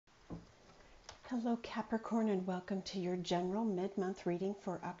Hello Capricorn, and welcome to your general mid-month reading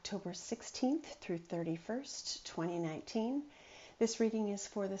for October 16th through 31st, 2019. This reading is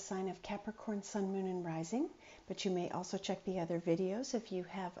for the sign of Capricorn, Sun, Moon, and Rising, but you may also check the other videos if you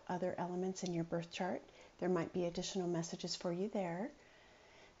have other elements in your birth chart. There might be additional messages for you there.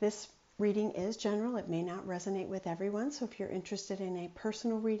 This reading is general. It may not resonate with everyone, so if you're interested in a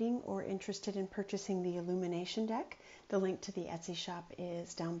personal reading or interested in purchasing the Illumination deck, the link to the Etsy shop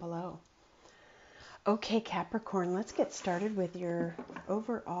is down below. Okay, Capricorn, let's get started with your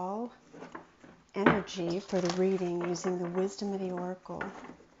overall energy for the reading using the wisdom of the Oracle.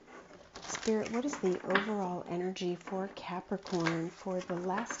 Spirit, what is the overall energy for Capricorn for the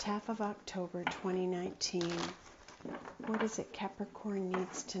last half of October 2019? What is it Capricorn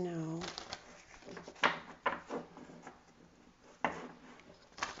needs to know?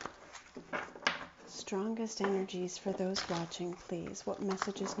 Strongest energies for those watching, please. What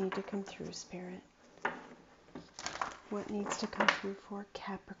messages need to come through, Spirit? What needs to come through for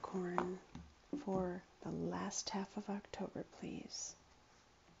Capricorn for the last half of October, please?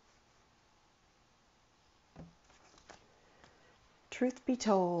 Truth be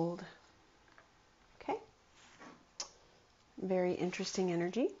told. Okay. Very interesting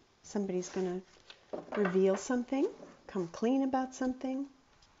energy. Somebody's going to reveal something, come clean about something.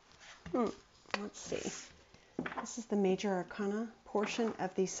 Let's see. This is the Major Arcana portion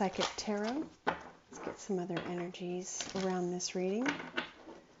of the Psychic Tarot. Let's get some other energies around this reading.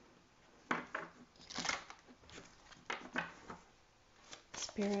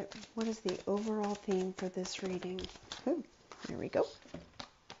 Spirit, what is the overall theme for this reading? Ooh, there we go.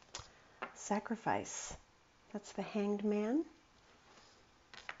 Sacrifice. That's the Hanged Man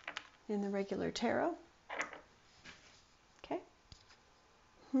in the regular tarot. Okay.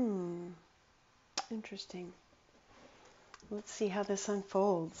 Interesting. Let's see how this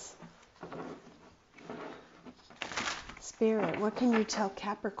unfolds. Spirit, what can you tell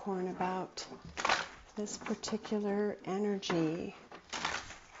Capricorn about this particular energy?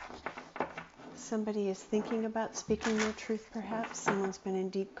 Somebody is thinking about speaking their truth, perhaps. Someone's been in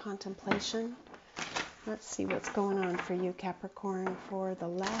deep contemplation. Let's see what's going on for you, Capricorn, for the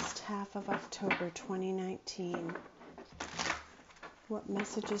last half of October 2019. What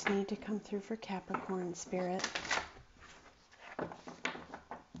messages need to come through for Capricorn, Spirit?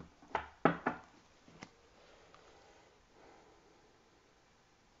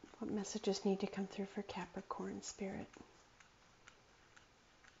 What messages need to come through for Capricorn, Spirit?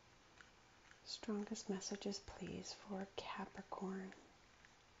 Strongest messages, please, for Capricorn.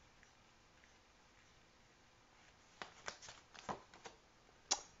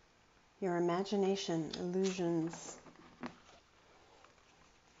 Your imagination, illusions.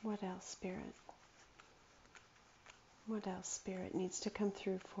 What else, Spirit? What else, Spirit, needs to come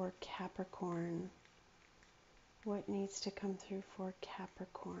through for Capricorn? What needs to come through for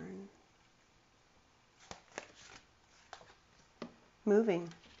Capricorn? Moving.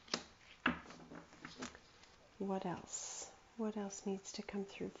 What else? What else needs to come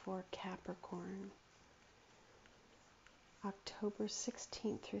through for Capricorn? October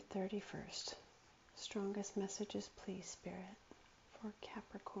 16th through 31st. Strongest messages, please, Spirit, for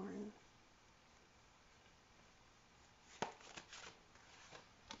Capricorn.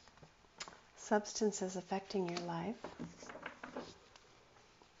 Substances affecting your life.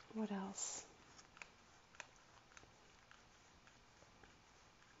 What else?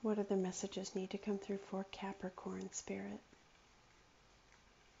 What other messages need to come through for Capricorn, Spirit?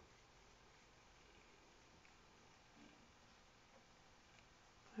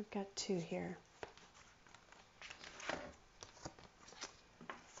 I've got two here.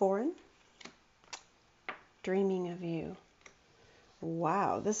 Foreign. Dreaming of you.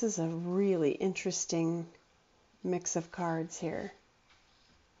 Wow, this is a really interesting mix of cards here.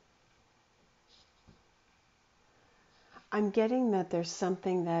 I'm getting that there's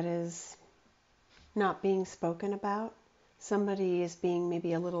something that is not being spoken about. Somebody is being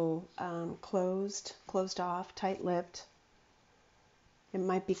maybe a little closed off, tight-lipped. It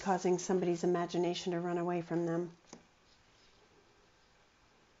might be causing somebody's imagination to run away from them.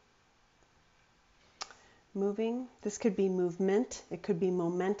 Moving. This could be movement. It could be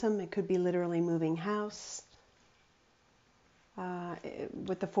momentum. It could be literally moving house.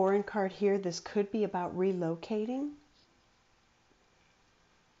 With the foreign card here, this could be about relocating.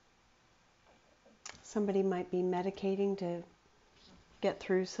 Somebody might be medicating to get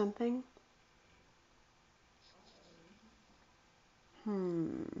through something.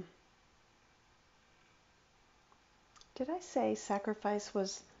 Did I say sacrifice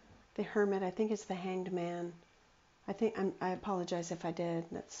was the Hermit? I think it's the Hanged Man. I apologize if I did.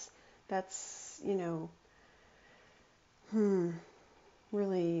 That's,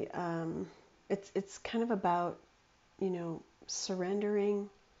 really, it's kind of about, surrendering.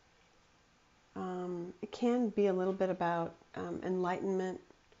 It can be a little bit about enlightenment,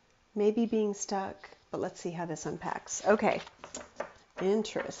 maybe being stuck, but let's see how this unpacks. Okay,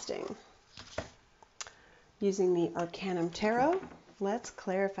 interesting. Using the Arcanum Tarot, let's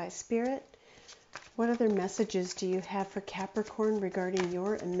clarify, Spirit. What other messages do you have for Capricorn regarding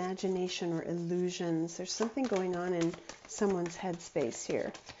your imagination or illusions? There's something going on in someone's headspace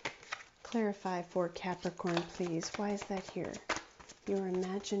here. Clarify for Capricorn, please. Why is that here? Your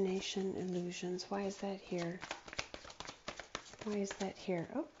imagination, illusions. Why is that here? Why is that here?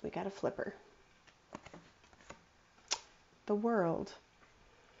 Oh, we got a flipper. The World.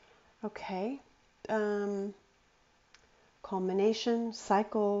 Okay. Culmination,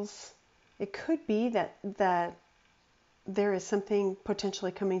 cycles. It could be that there is something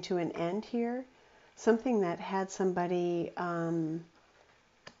potentially coming to an end here. Something that had somebody...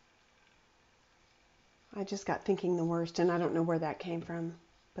 I just got thinking the worst, and I don't know where that came from,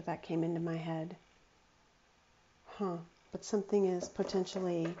 but that came into my head. But something is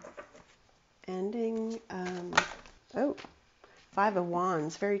potentially ending. Oh, Five of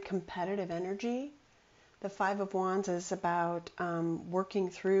Wands, very competitive energy. The Five of Wands is about working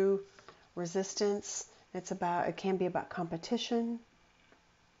through resistance. It can be about competition.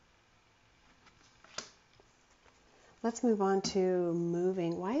 Let's move on to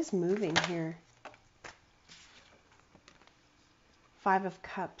moving. Why is moving here? Five of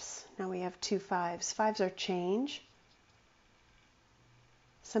Cups. Now we have two fives. Fives are change.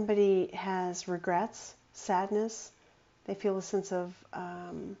 Somebody has regrets, sadness. They feel a sense of,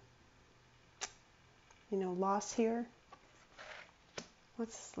 loss here.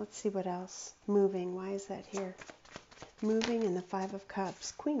 Let's see what else. Moving. Why is that here? Moving and the Five of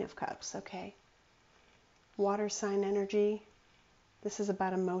Cups. Queen of Cups. Okay. Water sign energy. This is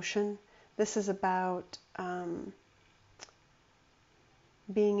about emotion. This is about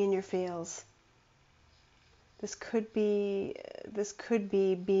being in your feels. This could be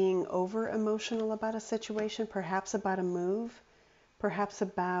being over emotional about a situation, perhaps about a move, perhaps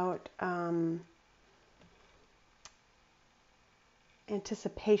about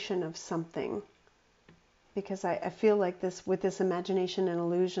anticipation of something. Because I feel like this, with this imagination and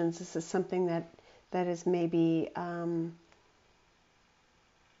illusions, this is something that is maybe an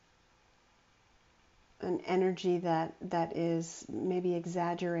energy that is maybe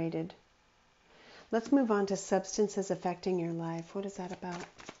exaggerated. Let's move on to substances affecting your life. What is that about?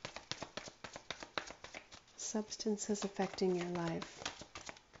 Substances affecting your life.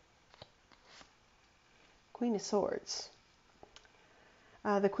 Queen of Swords.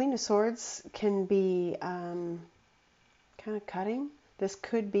 The Queen of Swords can be kind of cutting. This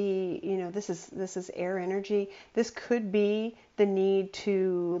could be, this is air energy. This could be the need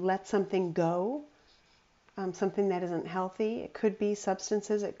to let something go, something that isn't healthy. It could be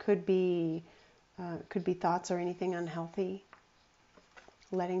substances. It could be thoughts or anything unhealthy.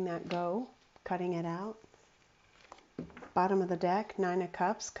 Letting that go, cutting it out. Bottom of the deck, Nine of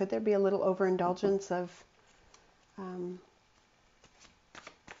Cups. Could there be a little overindulgence of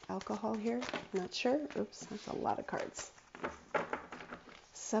alcohol here? Not sure. Oops, that's a lot of cards.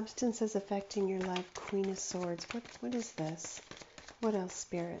 Substances affecting your life, Queen of Swords. What is this? What else,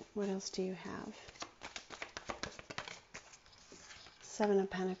 Spirit? What else do you have? Seven of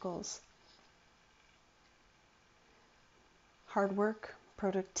Pentacles. Hard work,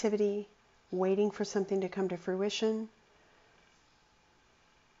 productivity, waiting for something to come to fruition.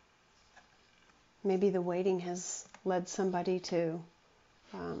 Maybe the waiting has led somebody to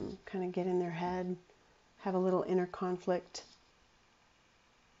kind of get in their head, have a little inner conflict.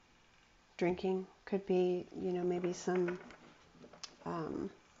 Drinking could be, maybe some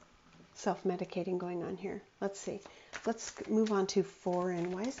self-medicating going on here. Let's see. Let's move on to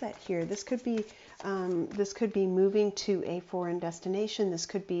foreign. Why is that here? This could be moving to a foreign destination. This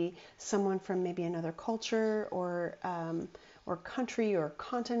could be someone from maybe another culture or country or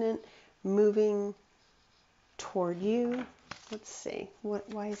continent moving toward you. Let's see.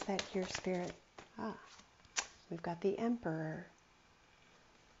 Why is that here, Spirit? We've got the Emperor.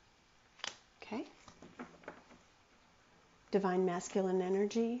 Okay. Divine masculine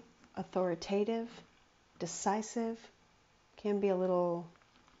energy, authoritative, decisive, can be a little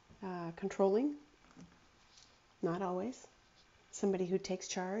controlling, not always. Somebody who takes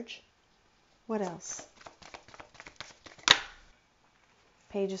charge. What else?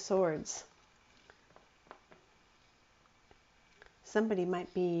 Page of Swords. Somebody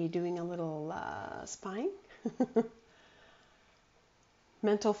might be doing a little spying.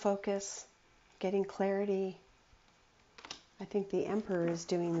 mental focus, getting clarity. I think the Emperor is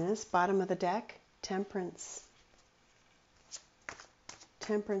doing this. Bottom of the deck, Temperance.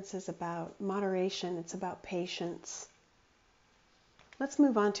 Temperance is about moderation. It's about patience. Let's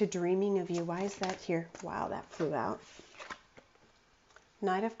move on to dreaming of you. Why is that here? Wow, that flew out.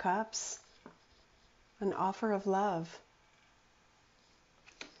 Knight of Cups. An offer of love.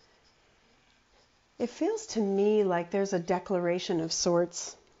 It feels to me like there's a declaration of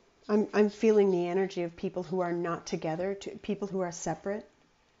sorts. I'm feeling the energy of people who are not together, people who are separate.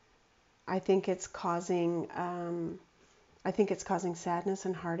 I think it's causing sadness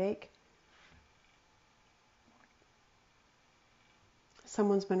and heartache.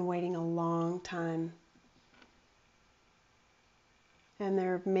 Someone's been waiting a long time. And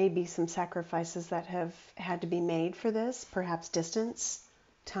there may be some sacrifices that have had to be made for this, perhaps distance,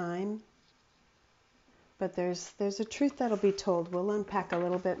 time. But there's a truth that'll be told. We'll unpack a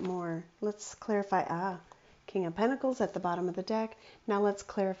little bit more. Let's clarify. King of Pentacles at the bottom of the deck. Now let's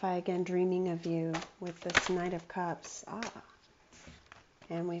clarify again, dreaming of you with this Knight of Cups.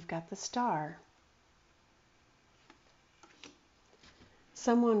 And we've got the Star.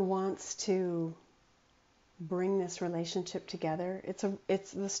 Someone wants to bring this relationship together.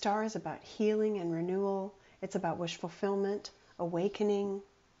 The Star is about healing and renewal. It's about wish fulfillment, awakening.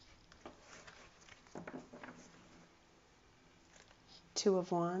 Two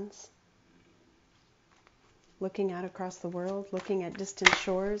of Wands. Looking out across the world, looking at distant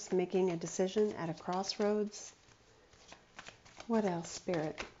shores, making a decision at a crossroads. What else,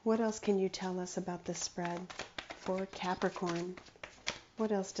 Spirit? What else can you tell us about this spread for Capricorn?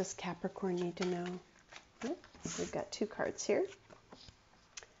 What else does Capricorn need to know? Oh, we've got two cards here.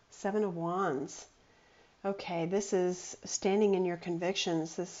 Seven of Wands. Okay, this is standing in your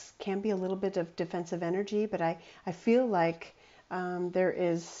convictions. This can be a little bit of defensive energy, but I feel like there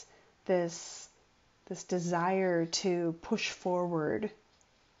is this desire to push forward.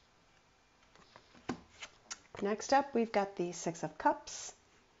 Next up, we've got the Six of Cups.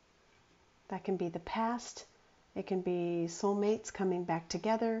 That can be the past. It can be soulmates coming back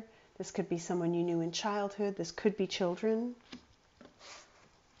together. This could be someone you knew in childhood. This could be children.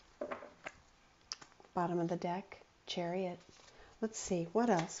 Bottom of the deck, Chariot. Let's see, what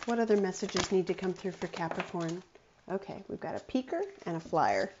else? What other messages need to come through for Capricorn? Okay, we've got a peeker and a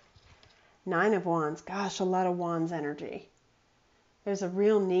flyer. Nine of Wands. Gosh, a lot of Wands energy. There's a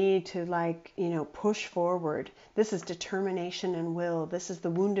real need to push forward. This is determination and will. This is the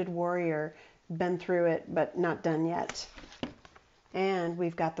wounded warrior, been through it, but not done yet. And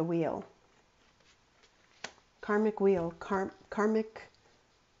we've got the Wheel. Karmic Wheel. Karmic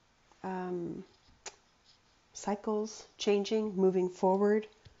cycles, changing, moving forward.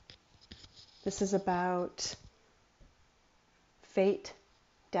 This is about fate,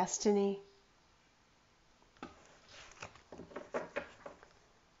 destiny.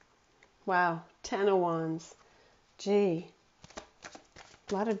 Wow, Ten of Wands. Gee,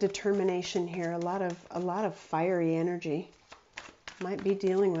 a lot of determination here, a lot of fiery energy. Might be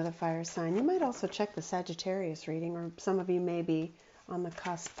dealing with a fire sign. You might also check the Sagittarius reading, or some of you may be on the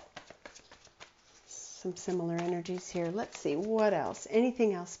cusp. Some similar energies here. Let's see, what else?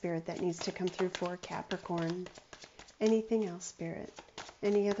 Anything else, Spirit, that needs to come through for Capricorn? Anything else, Spirit?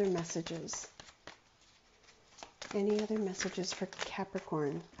 Any other messages? Any other messages for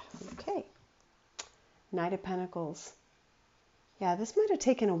Capricorn? Okay. Knight of Pentacles. Yeah, this might have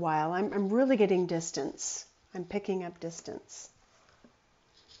taken a while. I'm really getting distance. I'm picking up distance.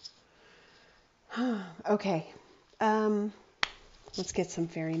 Okay. Let's get some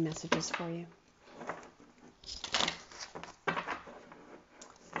fairy messages for you.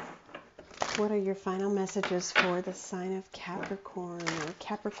 What are your final messages for the sign of Capricorn, or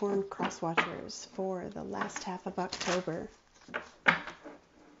Capricorn crosswatchers, for the last half of October?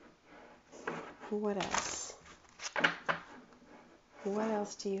 What else? What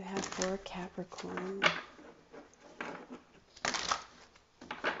else do you have for Capricorn?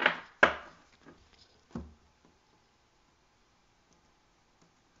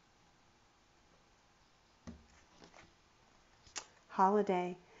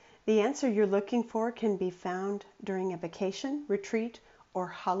 Holiday. The answer you're looking for can be found during a vacation, retreat, or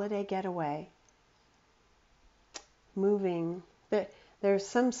holiday getaway. Moving. There's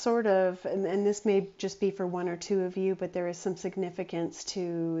some sort of, and this may just be for one or two of you, but there is some significance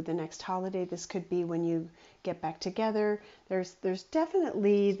to the next holiday. This could be when you get back together. There's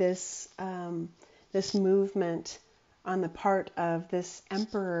definitely this this movement on the part of this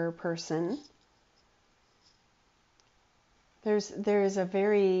Emperor person. There is a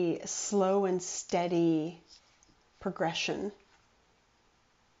very slow and steady progression.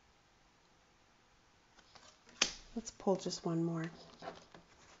 Let's pull just one more.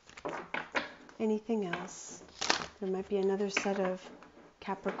 Anything else? There might be another set of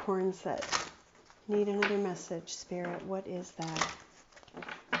Capricorns that need another message. Spirit, what is that?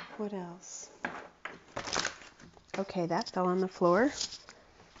 What else? Okay, that fell on the floor.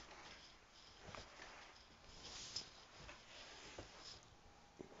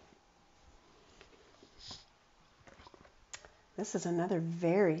 This is another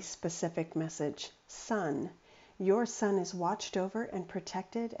very specific message. Son, your son is watched over and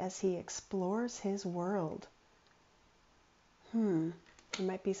protected as he explores his world. There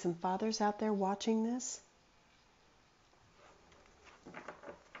might be some fathers out there watching this.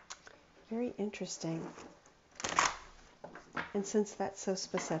 Very interesting. And since that's so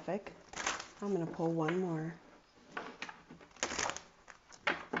specific, I'm going to pull one more.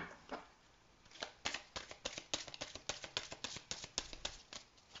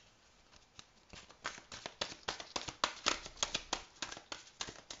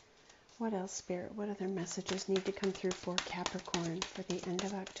 What else, Spirit? What other messages need to come through for Capricorn for the end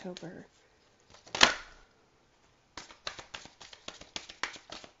of October?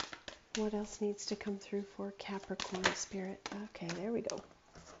 What else needs to come through for Capricorn, Spirit? Okay, there we go.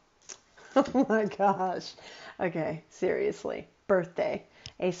 Oh my gosh. Okay, seriously. Birthday.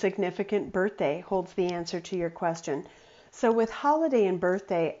 A significant birthday holds the answer to your question. So with holiday and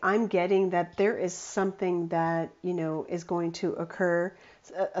birthday, I'm getting that there is something that, is going to occur,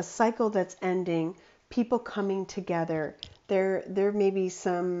 a cycle that's ending, people coming together. There may be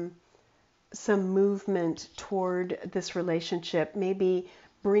some movement toward this relationship, maybe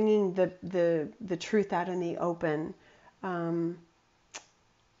bringing the truth out in the open.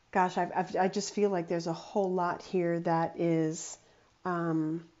 Gosh, I just feel like there's a whole lot here that is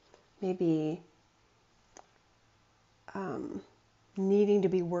maybe needing to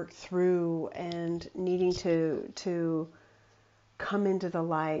be worked through and needing to come into the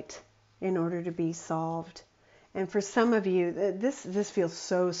light in order to be solved. And for some of you, this feels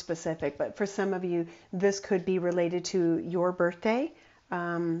so specific, but for some of you, this could be related to your birthday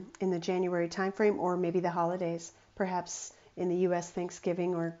in the January timeframe, or maybe the holidays, perhaps in the U.S.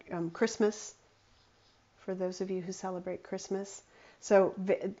 Thanksgiving or Christmas, for those of you who celebrate Christmas. So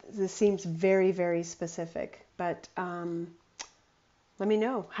this seems very, very specific, but let me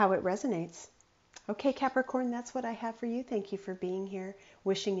know how it resonates. Okay, Capricorn, that's what I have for you. Thank you for being here.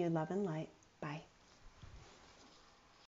 Wishing you love and light. Bye.